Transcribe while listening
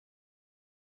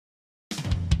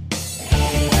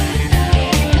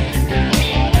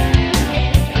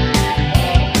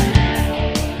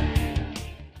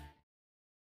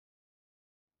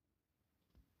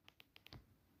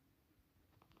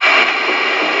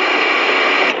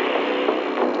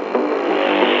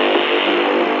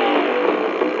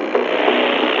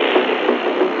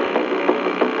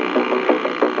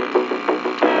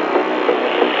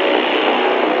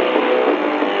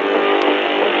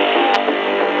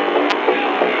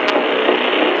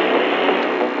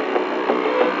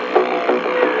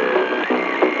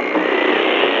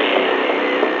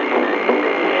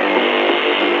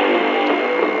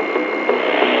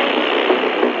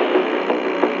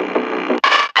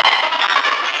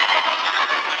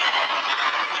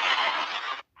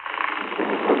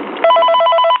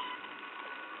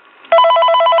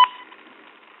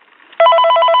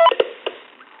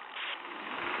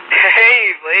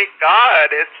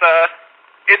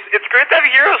It's great to have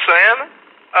you here, Sam.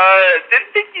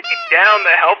 Didn't think you'd be down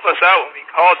to help us out when we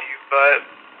called you, but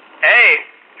hey,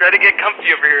 try to get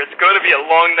comfy over here. It's going to be a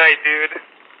long night, dude.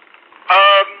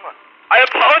 I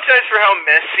apologize for how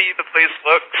messy the place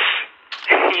looks.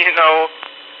 You know,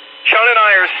 Sean and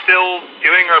I are still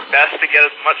doing our best to get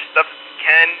as much stuff as we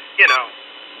can. You know,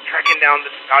 tracking down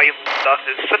this valuable stuff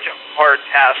is such a hard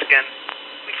task, and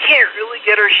we can't really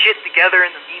get our shit together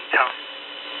in the meantime.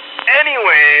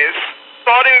 Anyways,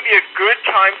 thought it would be a good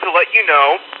time to let you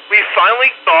know we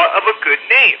finally thought of a good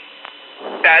name.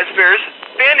 Fazbear's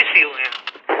Fantasyland.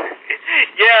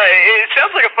 Yeah, it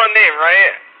sounds like a fun name,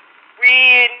 right?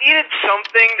 We needed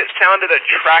something that sounded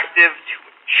attractive to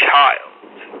a child.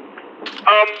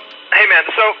 Hey man,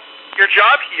 so your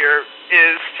job here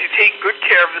is to take good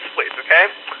care of this place, okay?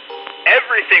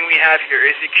 Everything we have here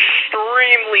is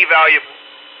extremely valuable.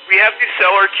 We have to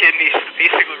sell our kidneys to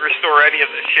basically restore any of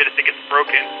this shit if it gets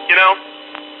broken, you know?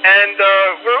 And,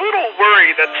 we're a little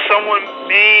worried that someone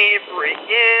may break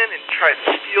in and try to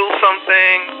steal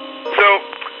something. So,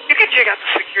 you can check out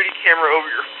the security camera over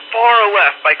your far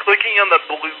left by clicking on the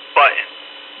blue button.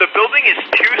 The building is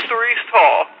 2 stories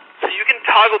tall, so you can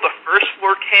toggle the first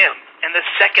floor cams and the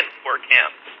second floor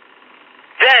cams.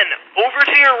 Then, over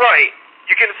to your right,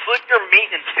 you can flip your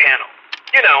maintenance panel.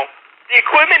 You know, the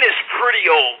equipment is pretty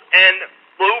old and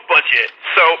low budget,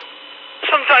 so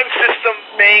sometimes systems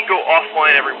may go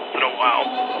offline every once in a while.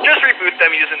 Just reboot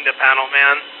them using the panel,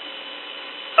 man.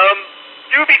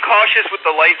 Do be cautious with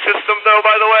the light system though,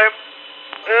 by the way.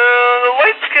 The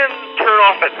lights can turn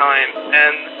off at times,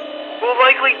 and will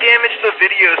likely damage the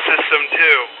video system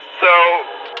too. So,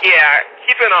 yeah,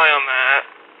 keep an eye on that.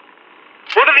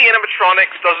 One of the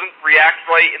animatronics doesn't react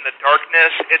right in the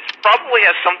darkness. It probably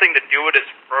has something to do with its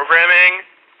programming.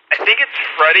 I think it's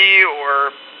Freddy,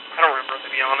 or I don't remember,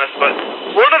 to be honest, but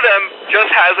one of them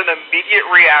just has an immediate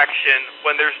reaction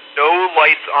when there's no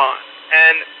lights on.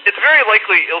 And it's very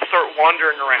likely it'll start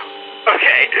wandering around.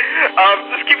 Okay,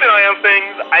 just keep an eye on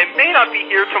things. I may not be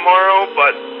here tomorrow,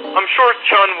 but I'm sure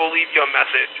Chun will leave you a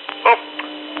message. Oh,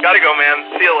 gotta go,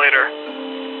 man. See you later.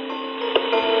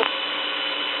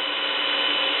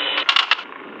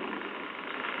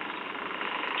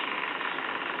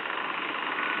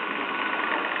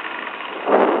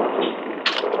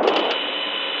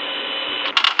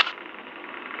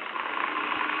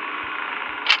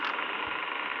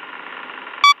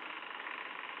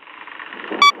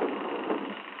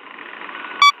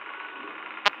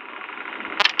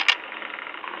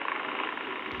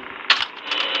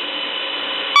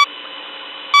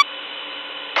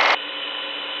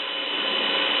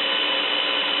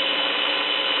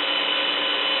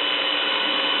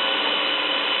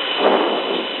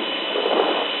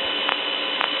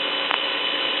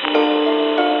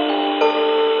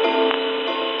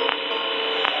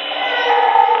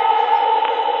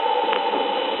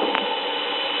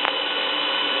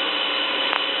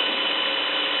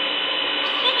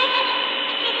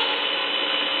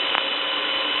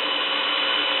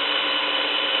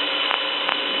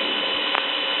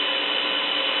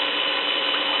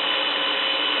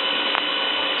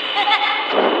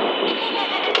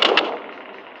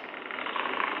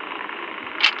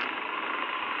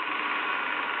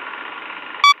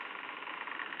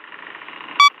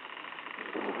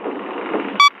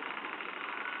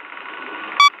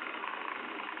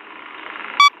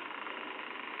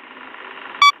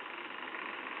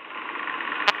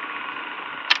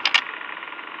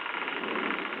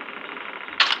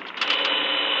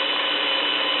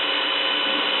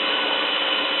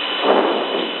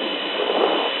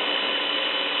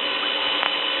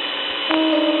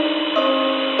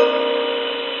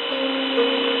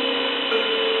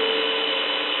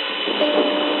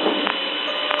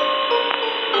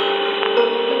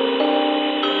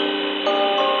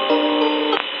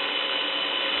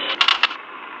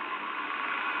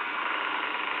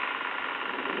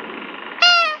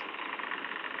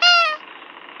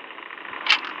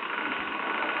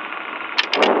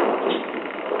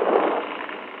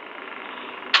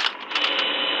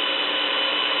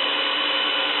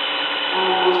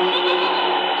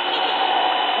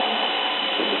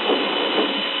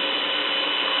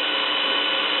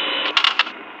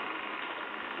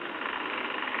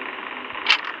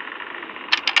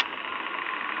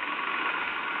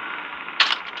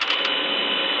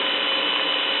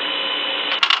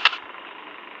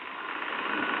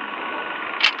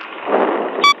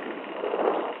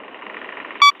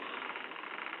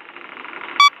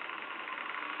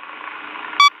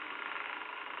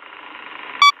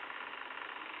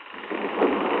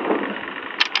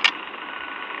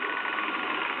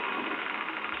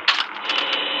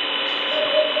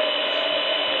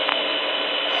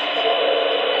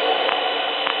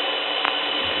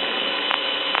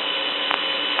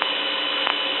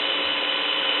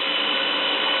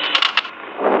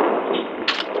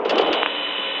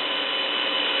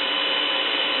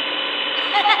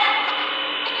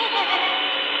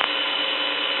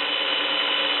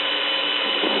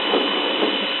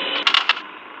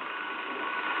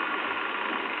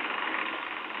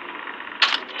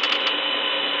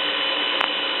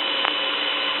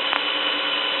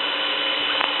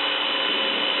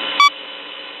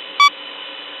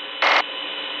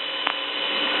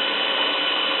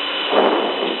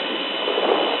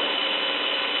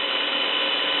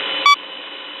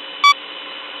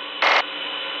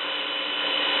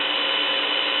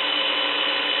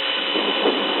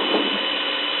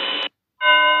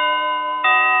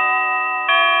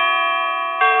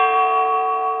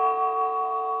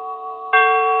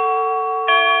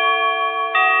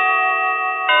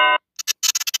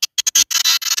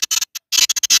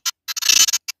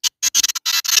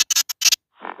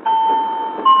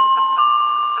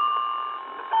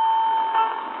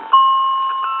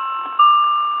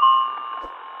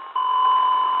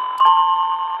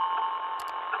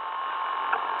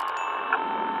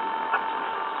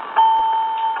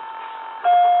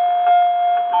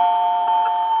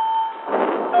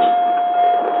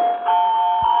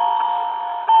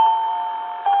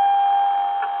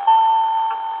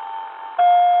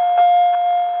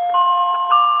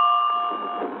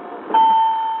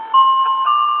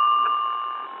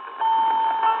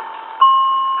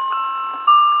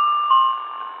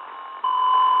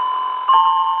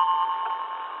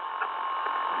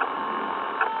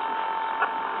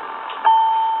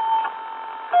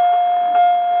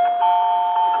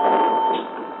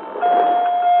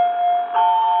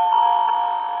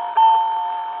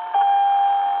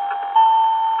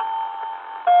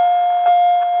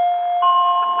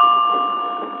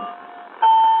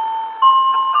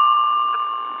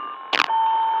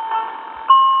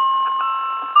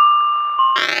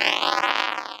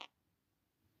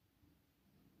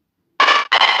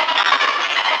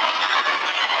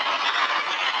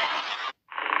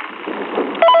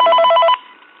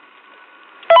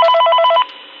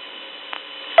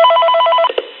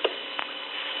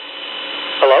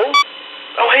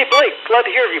 Glad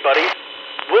to hear of you, buddy.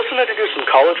 Wilson had to do some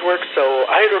college work, so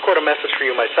I had to record a message for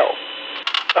you myself.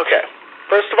 Okay,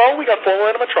 first of all, we got full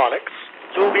animatronics.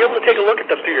 You'll be able to take a look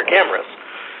at them through your cameras.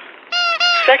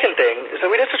 Second thing is that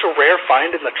we did such a rare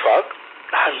find in the truck.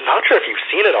 I'm not sure if you've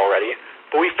seen it already,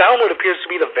 but we found what appears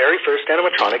to be the very first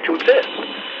animatronic to exist.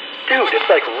 Dude, it's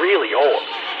like really old.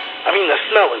 I mean, the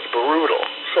smell is brutal,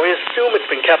 so I assume it's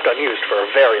been kept unused for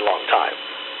a very long time.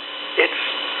 It's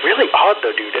really odd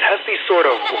though, dude. It has these sort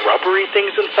of rubbery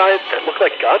things inside that look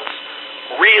like guts.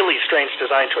 Really strange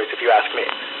design choice if you ask me.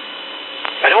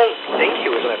 I don't think he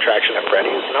was an attraction at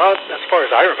Freddy's, not as far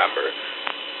as I remember.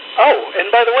 Oh, and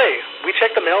by the way, we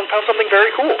checked the mail and found something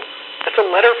very cool. It's a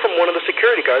letter from one of the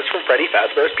security guards from Freddy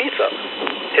Fazbear's Pizza.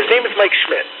 His name is Mike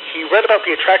Schmidt. He read about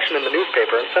the attraction in the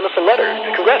newspaper and sent us a letter to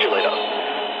congratulate us.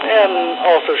 And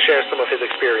also share some of his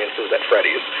experiences at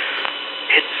Freddy's.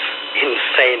 It's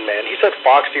insane, man. He said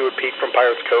Foxy would peek from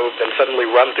Pirate's Cove, then suddenly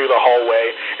run through the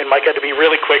hallway, and Mike had to be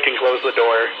really quick and close the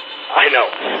door. I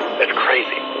know. It's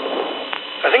crazy.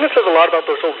 I think it says a lot about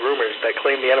those old rumors that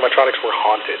claim the animatronics were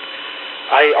haunted.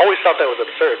 I always thought that was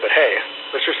absurd, but hey,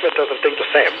 Mr. Smith doesn't think the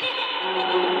same.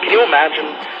 Can you imagine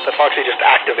that Foxy just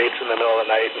activates in the middle of the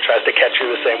night and tries to catch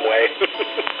you the same way?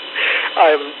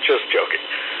 I'm just joking.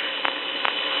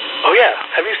 Oh yeah,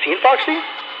 have you seen Foxy?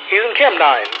 He's in Camp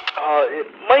 9. It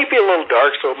might be a little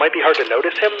dark, so it might be hard to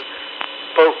notice him,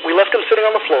 but we left him sitting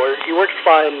on the floor. He works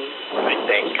fine, I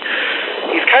think.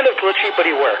 He's kind of glitchy, but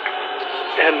he works.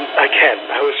 And again,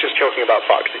 I was just joking about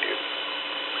Foxy, dude.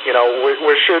 You know,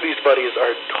 we're sure these buddies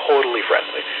are totally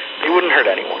friendly. They wouldn't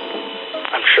hurt anyone.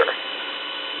 I'm sure.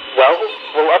 Well,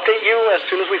 we'll update you as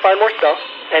soon as we find more stuff.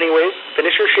 Anyways,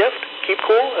 finish your shift, keep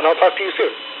cool, and I'll talk to you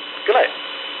soon. Good night.